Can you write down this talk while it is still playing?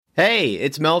Hey,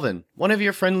 it's Melvin, one of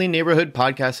your friendly neighborhood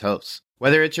podcast hosts.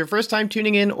 Whether it's your first time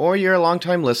tuning in or you're a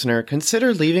longtime listener,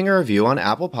 consider leaving a review on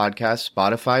Apple Podcasts,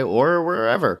 Spotify, or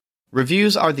wherever.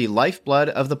 Reviews are the lifeblood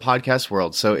of the podcast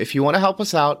world, so if you want to help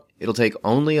us out, it'll take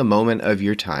only a moment of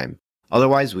your time.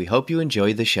 Otherwise, we hope you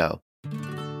enjoy the show.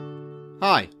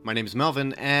 Hi, my name's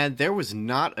Melvin, and there was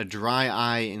not a dry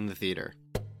eye in the theater.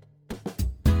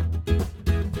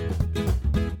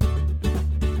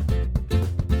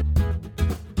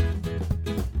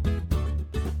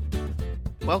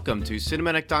 Welcome to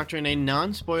Cinematic Doctrine, a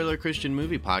non-spoiler Christian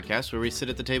movie podcast where we sit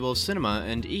at the table of cinema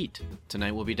and eat.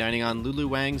 Tonight we'll be dining on Lulu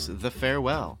Wang's The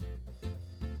Farewell.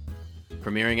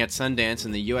 Premiering at Sundance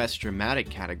in the U.S. Dramatic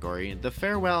category, The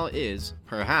Farewell is,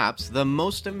 perhaps, the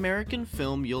most American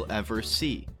film you'll ever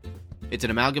see. It's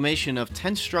an amalgamation of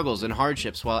tense struggles and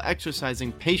hardships while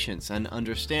exercising patience and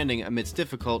understanding amidst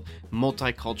difficult,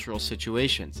 multicultural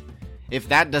situations. If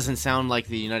that doesn't sound like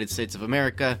the United States of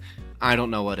America, I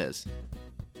don't know what is.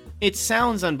 It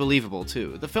sounds unbelievable,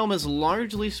 too. The film is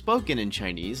largely spoken in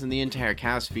Chinese, and the entire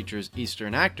cast features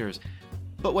Eastern actors.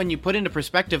 But when you put into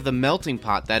perspective the melting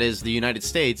pot that is the United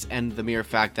States, and the mere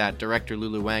fact that director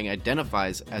Lulu Wang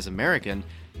identifies as American,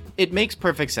 it makes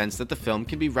perfect sense that the film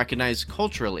can be recognized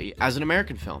culturally as an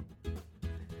American film.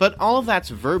 But all of that's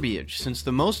verbiage, since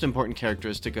the most important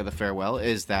characteristic of The Farewell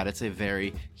is that it's a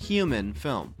very human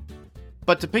film.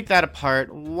 But to pick that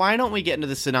apart, why don't we get into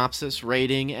the synopsis,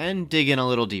 rating, and dig in a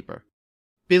little deeper?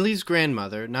 Billy's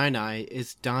grandmother, Nai Nai,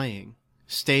 is dying.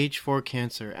 Stage 4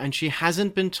 cancer, and she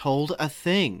hasn't been told a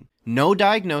thing. No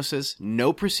diagnosis,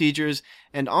 no procedures,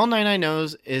 and all Nai Nai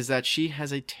knows is that she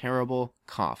has a terrible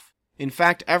cough. In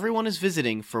fact, everyone is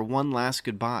visiting for one last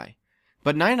goodbye.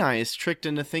 But Nai Nai is tricked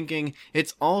into thinking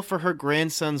it's all for her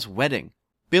grandson's wedding.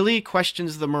 Billy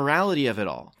questions the morality of it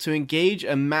all to engage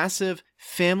a massive,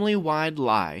 family-wide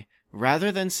lie rather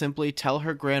than simply tell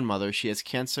her grandmother she has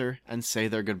cancer and say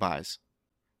their goodbyes.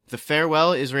 The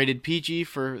Farewell is rated PG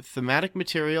for thematic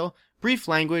material, brief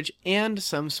language, and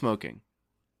some smoking.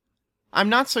 I'm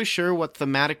not so sure what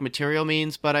thematic material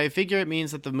means, but I figure it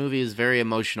means that the movie is very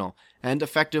emotional and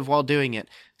effective while doing it,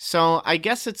 so I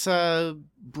guess it's a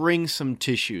bring some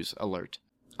tissues alert.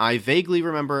 I vaguely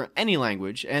remember any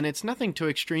language, and it's nothing too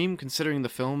extreme considering the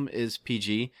film is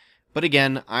PG, but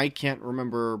again, I can't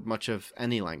remember much of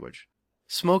any language.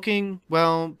 Smoking,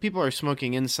 well, people are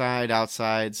smoking inside,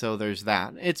 outside, so there's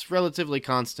that. It's relatively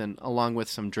constant, along with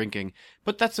some drinking,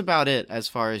 but that's about it as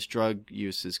far as drug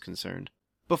use is concerned.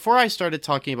 Before I started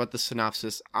talking about the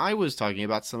synopsis, I was talking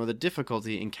about some of the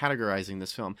difficulty in categorizing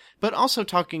this film, but also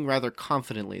talking rather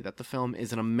confidently that the film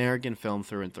is an American film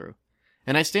through and through.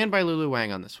 And I stand by Lulu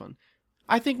Wang on this one.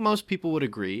 I think most people would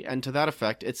agree, and to that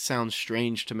effect, it sounds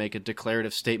strange to make a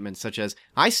declarative statement such as,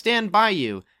 "I stand by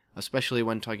you," especially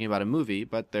when talking about a movie,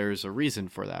 but there's a reason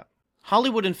for that.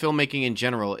 Hollywood and filmmaking in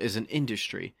general is an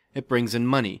industry. It brings in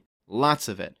money, lots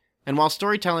of it. And while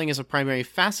storytelling is a primary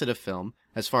facet of film,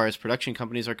 as far as production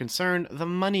companies are concerned, the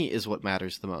money is what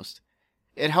matters the most.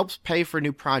 It helps pay for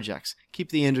new projects,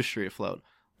 keep the industry afloat,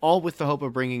 all with the hope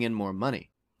of bringing in more money.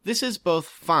 This is both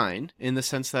fine, in the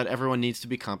sense that everyone needs to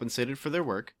be compensated for their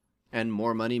work, and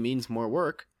more money means more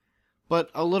work,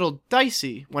 but a little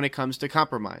dicey when it comes to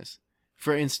compromise.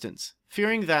 For instance,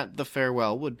 fearing that The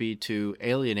Farewell would be too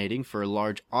alienating for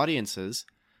large audiences,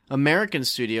 American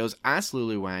studios asked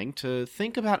Lulu Wang to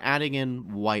think about adding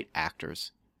in white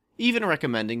actors, even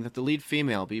recommending that the lead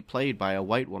female be played by a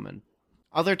white woman.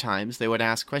 Other times, they would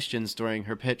ask questions during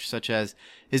her pitch such as,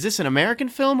 "Is this an American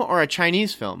film or a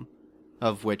Chinese film?"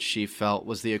 Of which she felt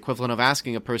was the equivalent of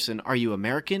asking a person, "Are you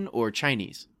American or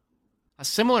Chinese?" A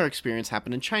similar experience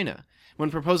happened in China.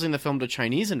 When proposing the film to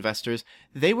Chinese investors,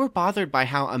 they were bothered by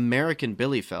how American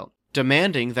Billy felt,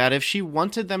 demanding that if she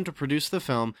wanted them to produce the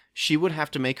film, she would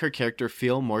have to make her character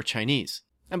feel more Chinese.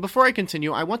 And before I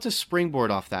continue, I want to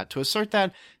springboard off that to assert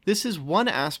that this is one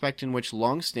aspect in which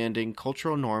long-standing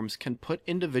cultural norms can put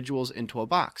individuals into a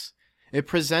box. It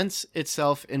presents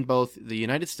itself in both the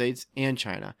United States and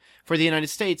China. For the United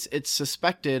States, it's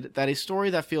suspected that a story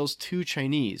that feels too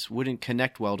Chinese wouldn't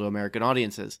connect well to American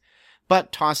audiences.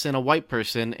 But toss in a white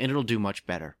person and it'll do much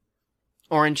better.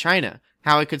 Or in China,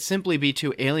 how it could simply be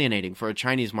too alienating for a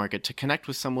Chinese market to connect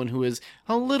with someone who is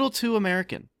a little too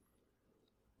American.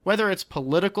 Whether it's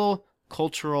political,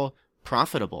 cultural,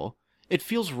 profitable, it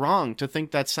feels wrong to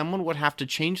think that someone would have to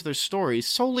change their story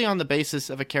solely on the basis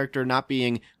of a character not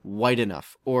being white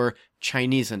enough or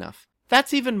Chinese enough.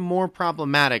 That's even more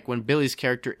problematic when Billy's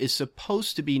character is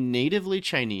supposed to be natively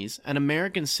Chinese, an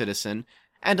American citizen,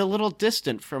 and a little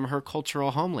distant from her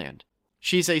cultural homeland.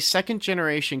 She's a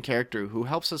second-generation character who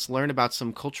helps us learn about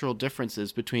some cultural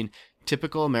differences between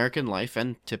typical American life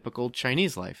and typical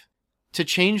Chinese life. To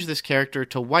change this character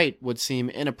to white would seem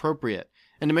inappropriate,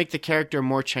 and to make the character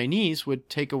more Chinese would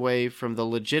take away from the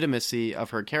legitimacy of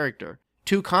her character.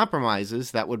 Two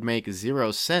compromises that would make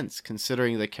zero sense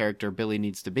considering the character Billy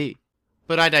needs to be.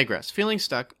 But I digress. Feeling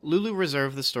stuck, Lulu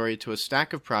reserved the story to a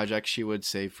stack of projects she would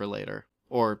save for later,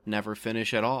 or never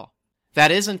finish at all.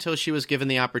 That is until she was given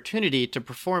the opportunity to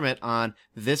perform it on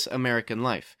This American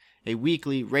Life, a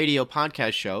weekly radio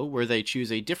podcast show where they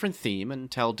choose a different theme and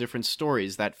tell different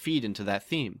stories that feed into that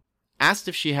theme. Asked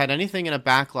if she had anything in a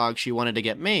backlog she wanted to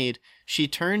get made, she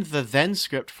turned the then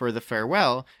script for The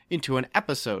Farewell into an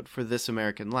episode for This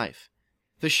American Life.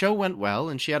 The show went well,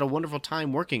 and she had a wonderful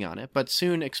time working on it, but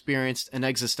soon experienced an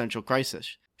existential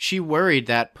crisis. She worried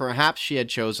that perhaps she had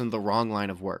chosen the wrong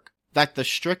line of work, that the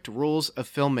strict rules of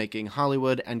filmmaking,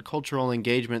 Hollywood, and cultural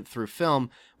engagement through film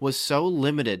was so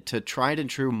limited to tried and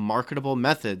true marketable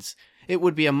methods, it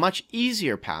would be a much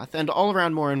easier path and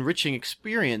all-around more enriching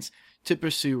experience to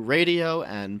pursue radio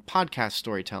and podcast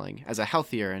storytelling as a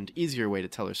healthier and easier way to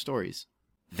tell her stories.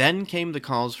 Then came the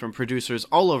calls from producers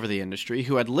all over the industry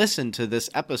who had listened to this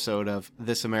episode of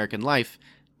This American Life,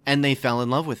 and they fell in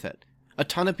love with it. A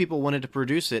ton of people wanted to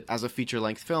produce it as a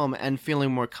feature-length film, and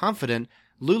feeling more confident,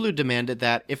 Lulu demanded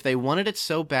that if they wanted it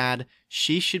so bad,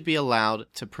 she should be allowed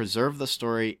to preserve the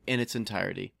story in its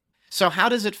entirety. So how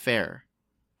does it fare?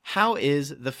 How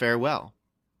is The Farewell?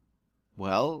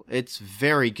 Well, it's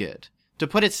very good. To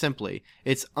put it simply,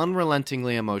 it's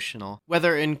unrelentingly emotional,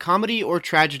 whether in comedy or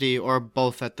tragedy or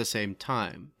both at the same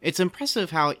time. It's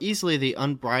impressive how easily the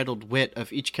unbridled wit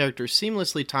of each character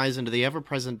seamlessly ties into the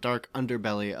ever-present dark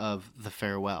underbelly of The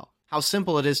Farewell. How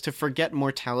simple it is to forget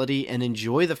mortality and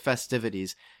enjoy the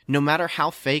festivities, no matter how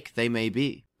fake they may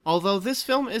be. Although this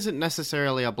film isn't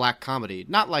necessarily a black comedy,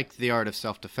 not like The Art of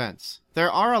Self-Defense,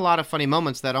 there are a lot of funny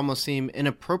moments that almost seem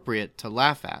inappropriate to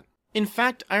laugh at. In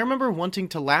fact, I remember wanting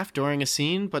to laugh during a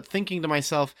scene, but thinking to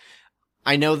myself,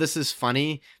 I know this is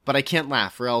funny, but I can't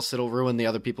laugh or else it'll ruin the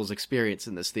other people's experience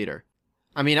in this theater.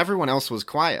 I mean, everyone else was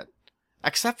quiet,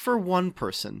 except for one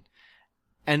person,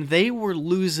 and they were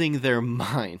losing their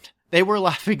mind. They were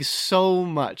laughing so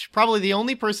much, probably the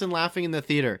only person laughing in the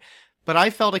theater, but I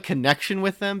felt a connection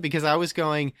with them because I was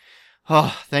going,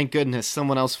 oh, thank goodness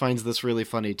someone else finds this really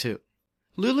funny too.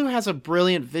 Lulu has a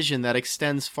brilliant vision that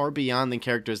extends far beyond the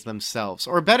characters themselves,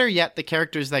 or better yet, the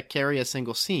characters that carry a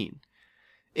single scene.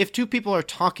 If two people are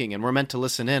talking and we're meant to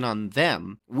listen in on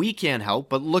them, we can't help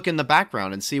but look in the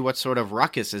background and see what sort of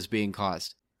ruckus is being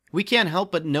caused. We can't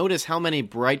help but notice how many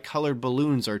bright-colored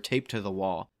balloons are taped to the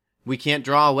wall. We can't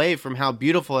draw away from how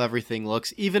beautiful everything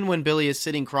looks, even when Billy is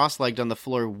sitting cross-legged on the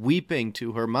floor weeping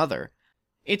to her mother.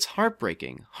 It's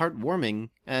heartbreaking, heartwarming,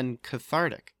 and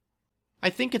cathartic. I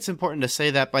think it's important to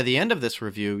say that by the end of this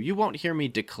review, you won't hear me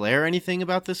declare anything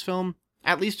about this film,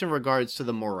 at least in regards to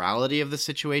the morality of the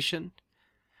situation.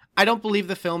 I don't believe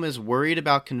the film is worried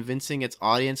about convincing its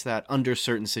audience that under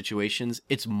certain situations,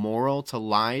 it's moral to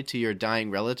lie to your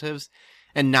dying relatives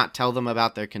and not tell them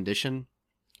about their condition.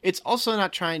 It's also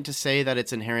not trying to say that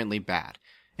it's inherently bad.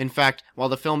 In fact, while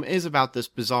the film is about this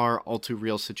bizarre,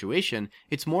 all-too-real situation,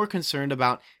 it's more concerned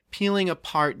about peeling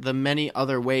apart the many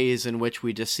other ways in which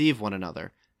we deceive one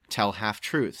another, tell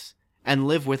half-truths, and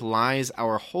live with lies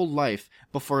our whole life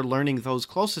before learning those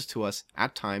closest to us,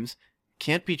 at times,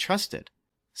 can't be trusted.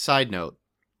 Side note,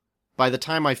 by the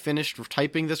time I finished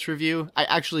typing this review, I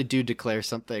actually do declare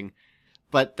something,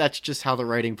 but that's just how the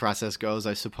writing process goes,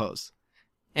 I suppose.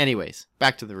 Anyways,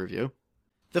 back to the review.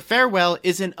 The Farewell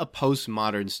isn't a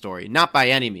postmodern story, not by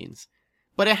any means.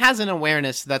 But it has an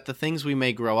awareness that the things we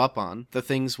may grow up on, the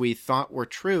things we thought were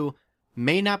true,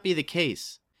 may not be the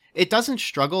case. It doesn't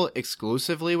struggle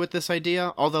exclusively with this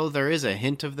idea, although there is a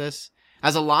hint of this,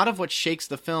 as a lot of what shakes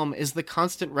the film is the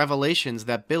constant revelations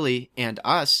that Billy, and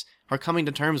us, are coming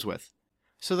to terms with.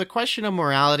 So the question of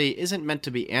morality isn't meant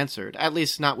to be answered, at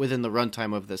least not within the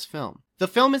runtime of this film. The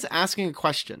film is asking a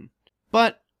question,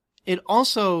 but it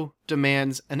also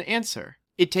demands an answer.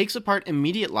 It takes apart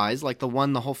immediate lies like the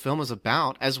one the whole film is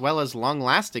about, as well as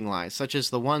long-lasting lies, such as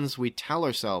the ones we tell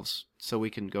ourselves so we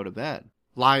can go to bed.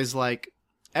 Lies like,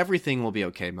 everything will be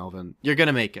okay, Melvin. You're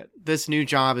gonna make it. This new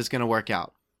job is gonna work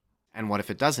out. And what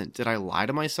if it doesn't? Did I lie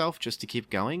to myself just to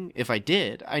keep going? If I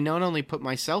did, I not only put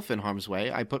myself in harm's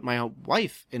way, I put my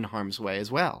wife in harm's way as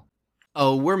well.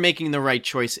 Oh, we're making the right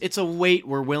choice. It's a weight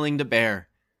we're willing to bear.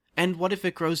 And what if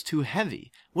it grows too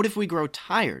heavy? What if we grow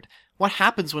tired? What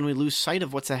happens when we lose sight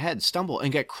of what's ahead, stumble,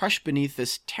 and get crushed beneath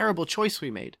this terrible choice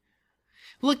we made?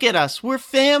 Look at us, we're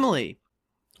family!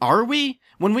 Are we?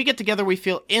 When we get together, we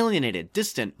feel alienated,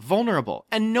 distant, vulnerable,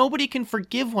 and nobody can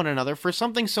forgive one another for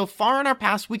something so far in our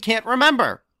past we can't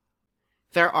remember.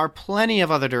 There are plenty of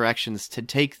other directions to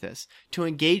take this, to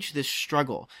engage this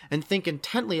struggle, and think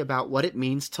intently about what it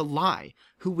means to lie,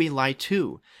 who we lie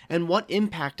to, and what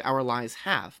impact our lies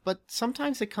have, but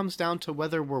sometimes it comes down to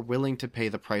whether we're willing to pay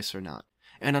the price or not,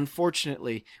 and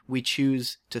unfortunately, we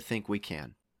choose to think we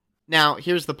can. Now,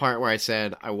 here's the part where I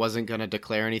said I wasn't going to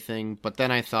declare anything, but then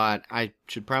I thought I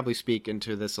should probably speak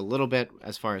into this a little bit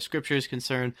as far as scripture is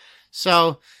concerned,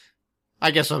 so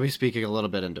I guess I'll be speaking a little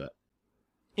bit into it.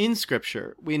 In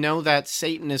Scripture, we know that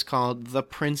Satan is called the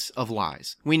Prince of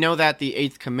Lies. We know that the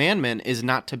 8th commandment is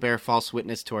not to bear false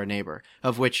witness to our neighbor,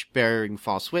 of which bearing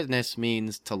false witness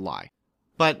means to lie.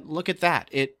 But look at that.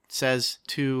 It says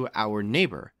to our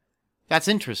neighbor. That's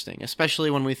interesting, especially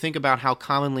when we think about how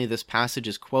commonly this passage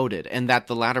is quoted and that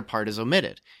the latter part is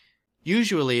omitted.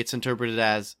 Usually it's interpreted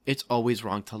as, it's always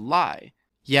wrong to lie.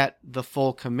 Yet the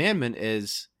full commandment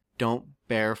is, don't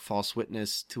bear false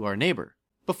witness to our neighbor.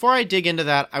 Before I dig into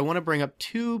that, I want to bring up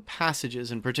 2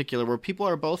 passages in particular where people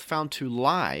are both found to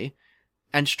lie,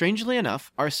 and strangely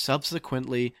enough, are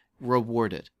subsequently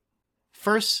rewarded.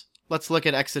 First, let's look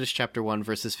at Exodus chapter 1,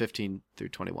 verses 15 through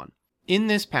 21. In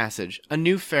this passage, a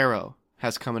new Pharaoh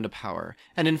has come into power,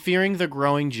 and in fearing the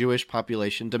growing Jewish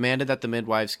population, demanded that the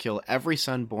midwives kill every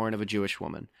son born of a Jewish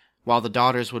woman, while the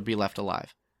daughters would be left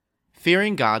alive.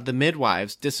 Fearing God, the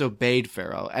midwives disobeyed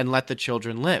Pharaoh and let the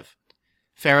children live.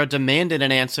 Pharaoh demanded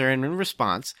an answer, and in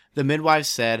response, the midwives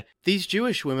said, "These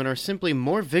Jewish women are simply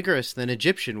more vigorous than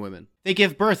Egyptian women. They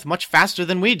give birth much faster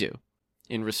than we do."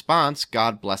 In response,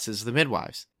 God blesses the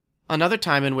midwives. Another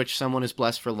time in which someone is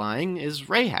blessed for lying is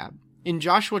Rahab. In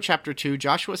Joshua chapter 2,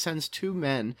 Joshua sends 2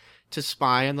 men to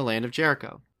spy on the land of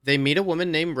Jericho. They meet a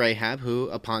woman named Rahab who,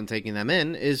 upon taking them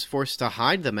in, is forced to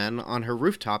hide the men on her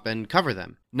rooftop and cover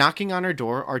them. Knocking on her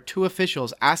door are 2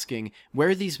 officials asking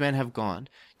where these men have gone,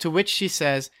 to which she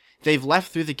says, "They've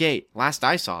left through the gate, last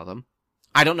I saw them.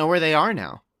 I don't know where they are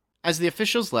now." As the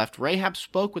officials left, Rahab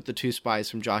spoke with the 2 spies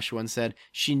from Joshua and said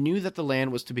she knew that the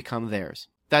land was to become theirs,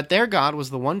 that their God was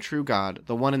the one true God,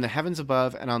 the one in the heavens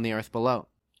above and on the earth below.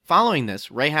 Following this,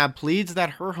 Rahab pleads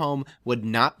that her home would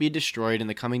not be destroyed in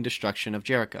the coming destruction of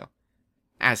Jericho.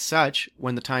 As such,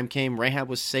 when the time came, Rahab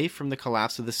was safe from the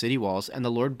collapse of the city walls, and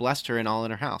the Lord blessed her and all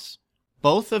in her house.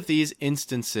 Both of these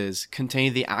instances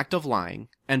contain the act of lying,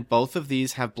 and both of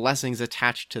these have blessings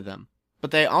attached to them.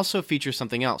 But they also feature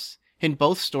something else. In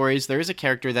both stories, there is a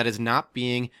character that is not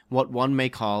being what one may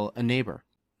call a neighbor.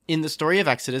 In the story of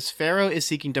Exodus, Pharaoh is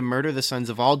seeking to murder the sons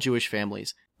of all Jewish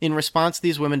families. In response,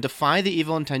 these women defy the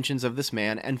evil intentions of this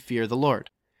man and fear the Lord.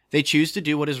 They choose to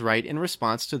do what is right in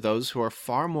response to those who are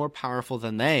far more powerful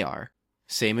than they are.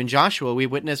 Same in Joshua, we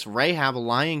witness Rahab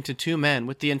lying to 2 men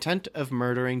with the intent of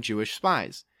murdering Jewish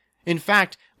spies. In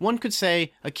fact, one could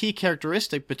say a key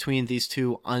characteristic between these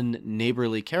 2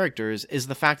 unneighborly characters is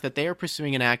the fact that they are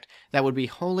pursuing an act that would be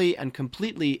wholly and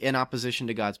completely in opposition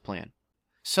to God's plan.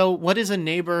 So what is a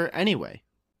neighbor anyway?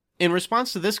 In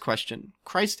response to this question,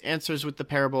 Christ answers with the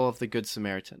parable of the Good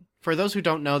Samaritan. For those who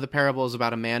don't know, the parable is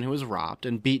about a man who was robbed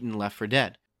and beaten and left for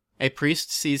dead. A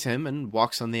priest sees him and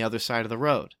walks on the other side of the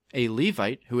road. A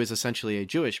Levite, who is essentially a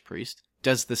Jewish priest,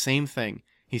 does the same thing.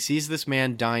 He sees this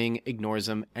man dying, ignores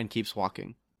him, and keeps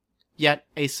walking. Yet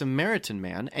a Samaritan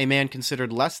man, a man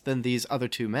considered less than these other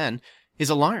 2 men, is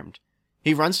alarmed.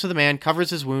 He runs to the man, covers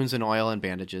his wounds in oil and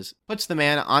bandages, puts the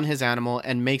man on his animal,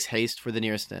 and makes haste for the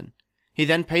nearest inn. He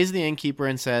then pays the innkeeper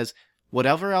and says,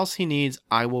 "Whatever else he needs,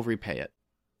 I will repay it."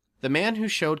 The man who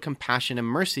showed compassion and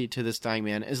mercy to this dying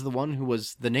man is the one who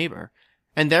was the neighbor.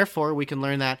 And therefore, we can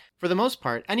learn that, for the most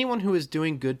part, anyone who is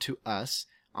doing good to us,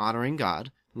 honoring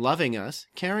God, loving us,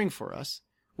 caring for us,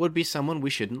 would be someone we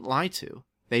shouldn't lie to.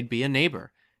 They'd be a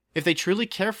neighbor. If they truly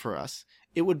care for us,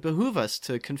 it would behoove us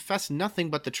to confess nothing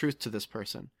but the truth to this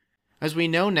person, as we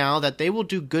know now that they will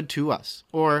do good to us,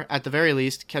 or, at the very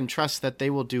least, can trust that they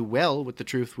will do well with the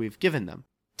truth we've given them.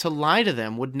 To lie to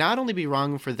them would not only be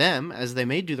wrong for them, as they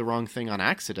may do the wrong thing on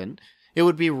accident, it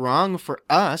would be wrong for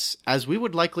us, as we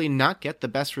would likely not get the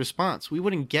best response. We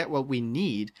wouldn't get what we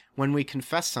need when we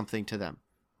confess something to them.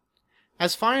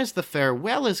 As far as the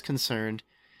farewell is concerned,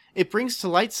 it brings to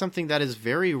light something that is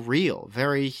very real,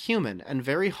 very human, and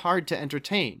very hard to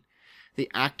entertain. The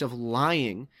act of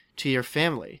lying to your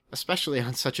family, especially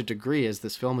on such a degree as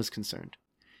this film is concerned.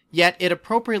 Yet it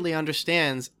appropriately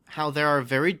understands how there are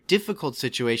very difficult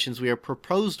situations we are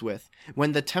proposed with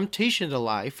when the temptation to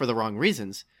lie for the wrong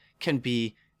reasons can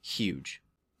be huge.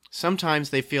 Sometimes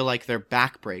they feel like they're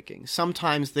backbreaking.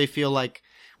 Sometimes they feel like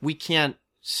we can't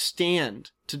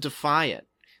stand to defy it,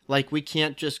 Like, we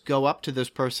can't just go up to this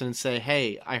person and say,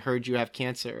 hey, I heard you have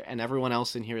cancer, and everyone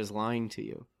else in here is lying to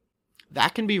you.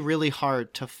 That can be really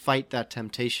hard to fight that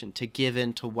temptation, to give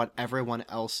in to what everyone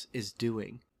else is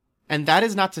doing. And that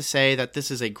is not to say that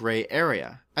this is a gray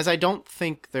area, as I don't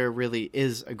think there really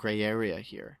is a gray area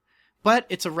here. But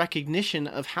it's a recognition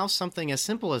of how something as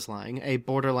simple as lying, a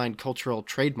borderline cultural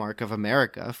trademark of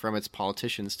America from its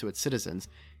politicians to its citizens,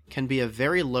 can be a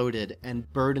very loaded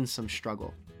and burdensome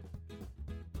struggle.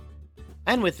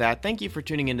 And with that, thank you for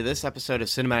tuning into this episode of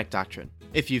Cinematic Doctrine.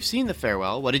 If you've seen The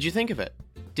Farewell, what did you think of it?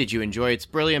 Did you enjoy its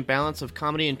brilliant balance of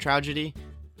comedy and tragedy?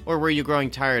 Or were you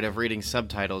growing tired of reading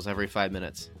subtitles every 5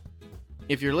 minutes?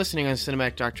 If you're listening on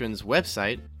Cinematic Doctrine's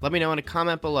website, let me know in a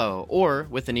comment below or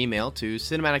with an email to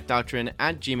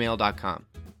cinematicdoctrine@gmail.com.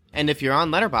 And if you're on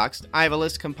Letterboxd, I have a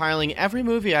list compiling every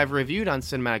movie I've reviewed on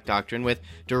Cinematic Doctrine with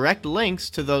direct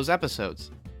links to those episodes.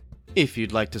 If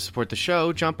you'd like to support the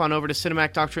show, jump on over to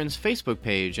Cinematic Doctrine's Facebook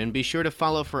page and be sure to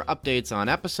follow for updates on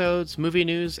episodes, movie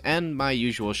news, and my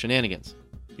usual shenanigans.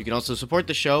 You can also support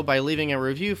the show by leaving a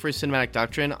review for Cinematic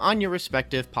Doctrine on your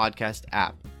respective podcast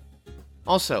app.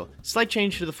 Also, slight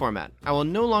change to the format. I will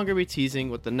no longer be teasing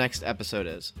what the next episode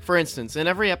is. For instance, in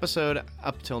every episode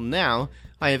up till now,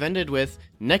 I have ended with,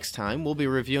 next time we'll be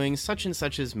reviewing such and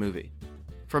such's movie.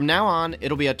 From now on,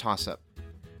 it'll be a toss-up.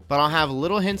 But I'll have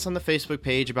little hints on the Facebook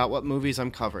page about what movies I'm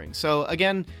covering, so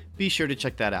again, be sure to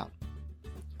check that out.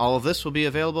 All of this will be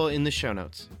available in the show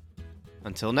notes.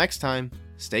 Until next time,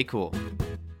 stay cool.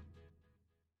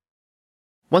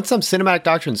 Want some Cinematic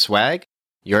Doctrine swag?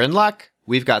 You're in luck!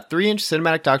 We've got 3-inch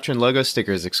Cinematic Doctrine logo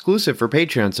stickers exclusive for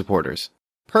Patreon supporters.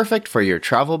 Perfect for your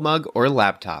travel mug or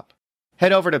laptop.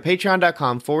 Head over to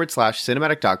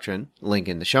patreon.com/Cinematic Doctrine, link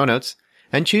in the show notes,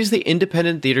 and choose the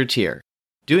Independent Theater tier.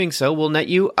 Doing so will net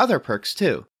you other perks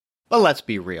too. But let's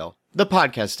be real, the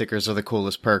podcast stickers are the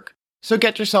coolest perk. So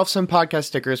get yourself some podcast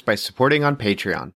stickers by supporting on Patreon.